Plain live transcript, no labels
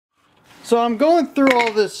So I'm going through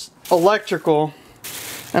all this electrical,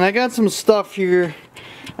 and I got some stuff here.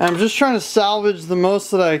 I'm just trying to salvage the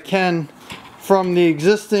most that I can from the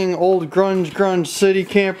existing old grunge city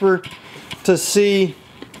camper to see,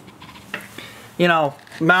 you know,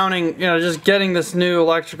 mounting, you know, just getting this new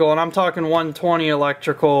electrical. And I'm talking 120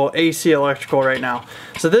 electrical, AC electrical right now.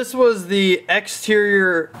 So this was the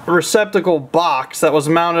exterior receptacle box that was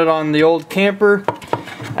mounted on the old camper.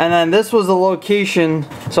 And then this was the location,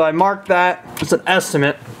 so I marked that. It's an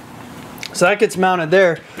estimate. So that gets mounted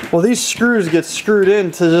there. Well, these screws get screwed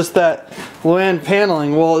into just that low-end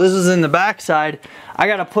paneling. Well, this is in the back side. I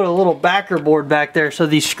got to put a little backer board back there so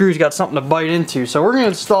these screws got something to bite into. So we're going to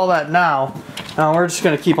install that now. Now we're just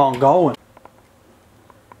going to keep on going.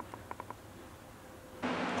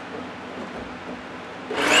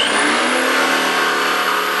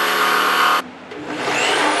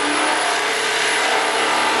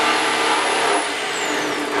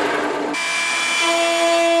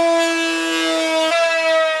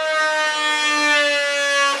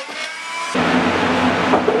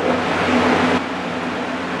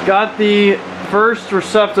 Got the first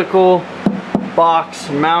receptacle box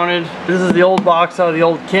mounted. This is the old box out of the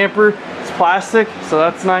old camper. It's plastic, so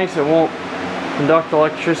that's nice. It won't conduct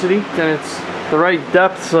electricity, and it's the right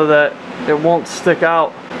depth so that it won't stick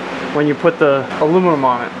out when you put the aluminum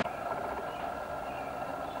on it.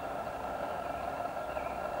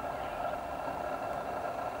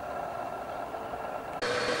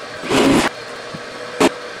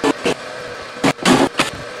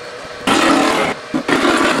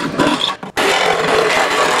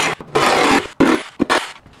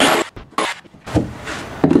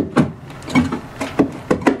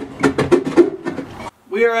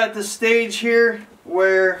 We are at the stage here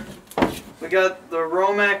where we got the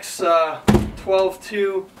Romex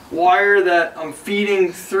 12-2 wire that I'm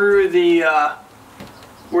feeding through the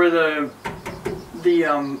where the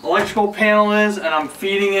electrical panel is, and I'm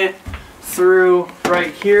feeding it through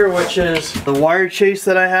right here, which is the wire chase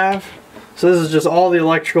that I have. So this is just all the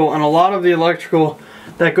electrical, and a lot of the electrical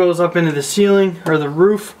that goes up into the ceiling or the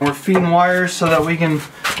roof. We're feeding wires so that we can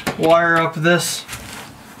wire up this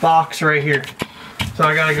box right here. So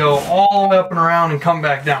I gotta go all the way up and around and come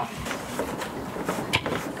back down.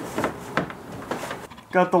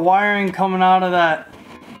 Got the wiring coming out of that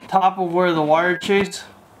top of where the wire chase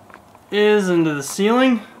is into the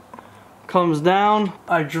ceiling. Comes down.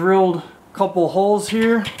 I drilled a couple holes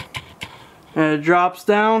here, and it drops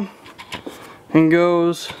down and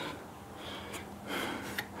goes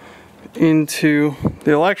into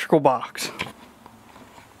the electrical box.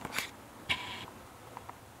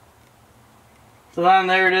 So then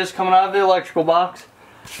there it is coming out of the electrical box.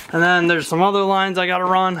 And then there's some other lines I gotta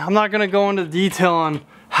run. I'm not gonna go into detail on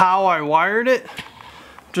how I wired it.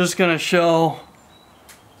 I'm just gonna show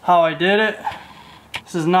how I did it.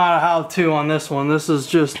 This is not a how-to on this one. This is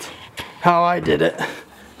just how I did it.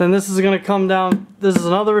 Then this is gonna come down. This is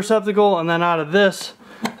another receptacle, and then out of this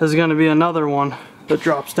is gonna be another one that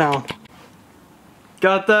drops down.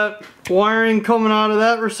 Got that wiring coming out of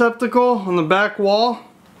that receptacle on the back wall,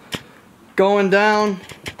 going down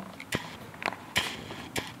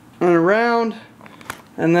and around,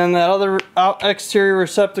 and then that other exterior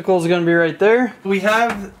receptacle is going to be right there. We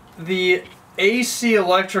have the AC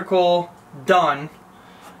electrical done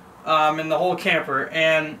in the whole camper,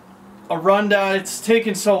 and a rundown. It's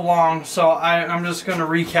taken so long, so I'm just going to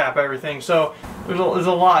recap everything. So there's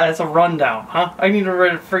a lot. It's a rundown, huh? I need to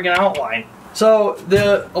write a freaking outline. So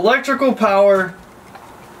the electrical power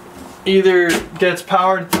either gets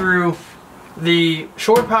powered through the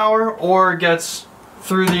shore power or gets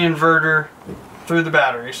through the inverter through the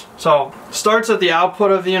batteries. So starts at the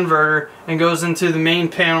output of the inverter and goes into the main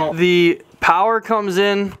panel. The power comes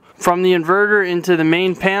in from the inverter into the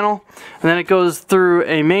main panel, and then it goes through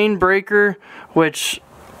a main breaker, which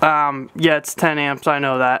yeah, it's 10 amps, I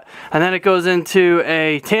know that. And then it goes into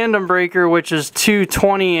a tandem breaker, which is two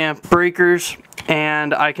 20 amp breakers,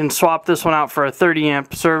 and I can swap this one out for a 30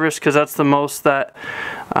 amp service because that's the most that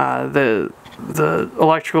the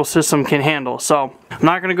electrical system can handle. So I'm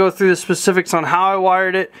not going to go through the specifics on how I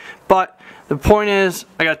wired it, but the point is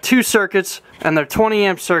I got two circuits, and they're 20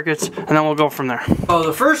 amp circuits, and then we'll go from there. So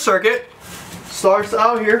the first circuit starts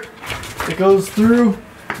out here. It goes through,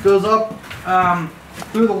 goes up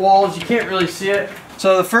through the walls. You can't really see it.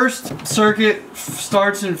 So the first circuit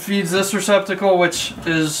starts and feeds this receptacle, which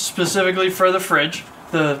is specifically for the fridge.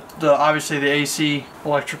 Obviously the AC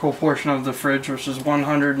electrical portion of the fridge, which is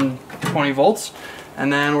 120 volts.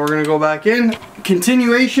 And then we're going to go back in.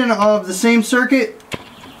 Continuation of the same circuit.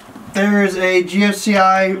 There is a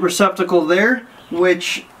GFCI receptacle there,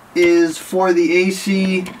 which is for the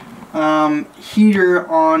AC heater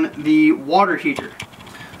on the water heater.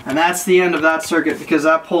 And that's the end of that circuit because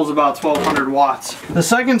that pulls about 1200 watts. The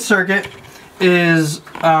second circuit is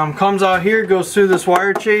comes out here, goes through this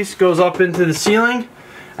wire chase, goes up into the ceiling,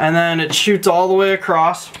 and then it shoots all the way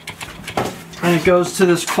across. And it goes to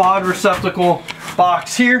this quad receptacle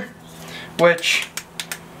box here, which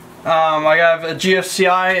I have a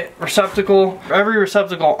GFCI receptacle. Every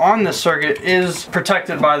receptacle on this circuit is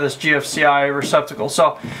protected by this GFCI receptacle.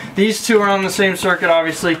 So these two are on the same circuit,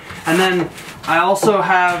 obviously. And then I also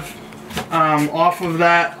have, off of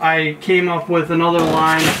that, I came up with another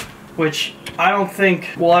line, which I don't think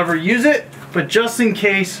we'll ever use it, but just in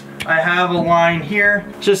case, I have a line here,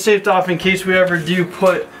 just saved off in case we ever do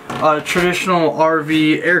put a traditional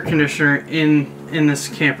RV air conditioner in this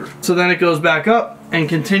camper. So then it goes back up and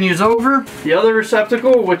continues over. The other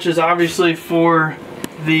receptacle, which is obviously for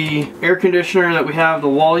the air conditioner that we have, the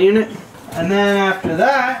wall unit. And then after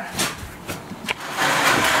that,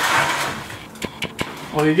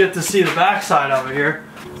 well, you get to see the back side of it here.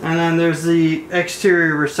 And then there's the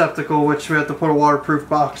exterior receptacle, which we have to put a waterproof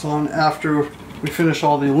box on after we finish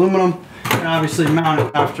all the aluminum, and obviously mount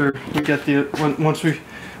it after we get once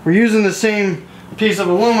we're using the same piece of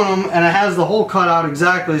aluminum, and it has the hole cut out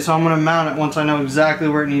exactly, so I'm going to mount it once I know exactly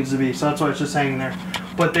where it needs to be. So that's why it's just hanging there.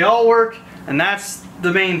 But they all work, and that's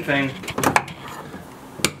the main thing.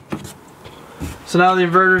 So now the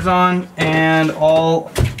inverter's on and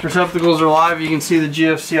all receptacles are live. You can see the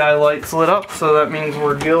GFCI lights lit up, so that means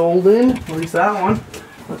we're golden, at least that one.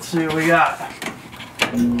 Let's see what we got.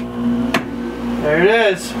 There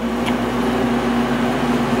it is.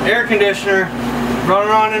 Air conditioner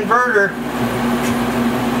running on inverter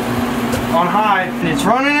on high. And it's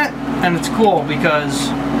running it, and it's cool because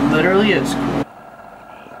it literally is cool.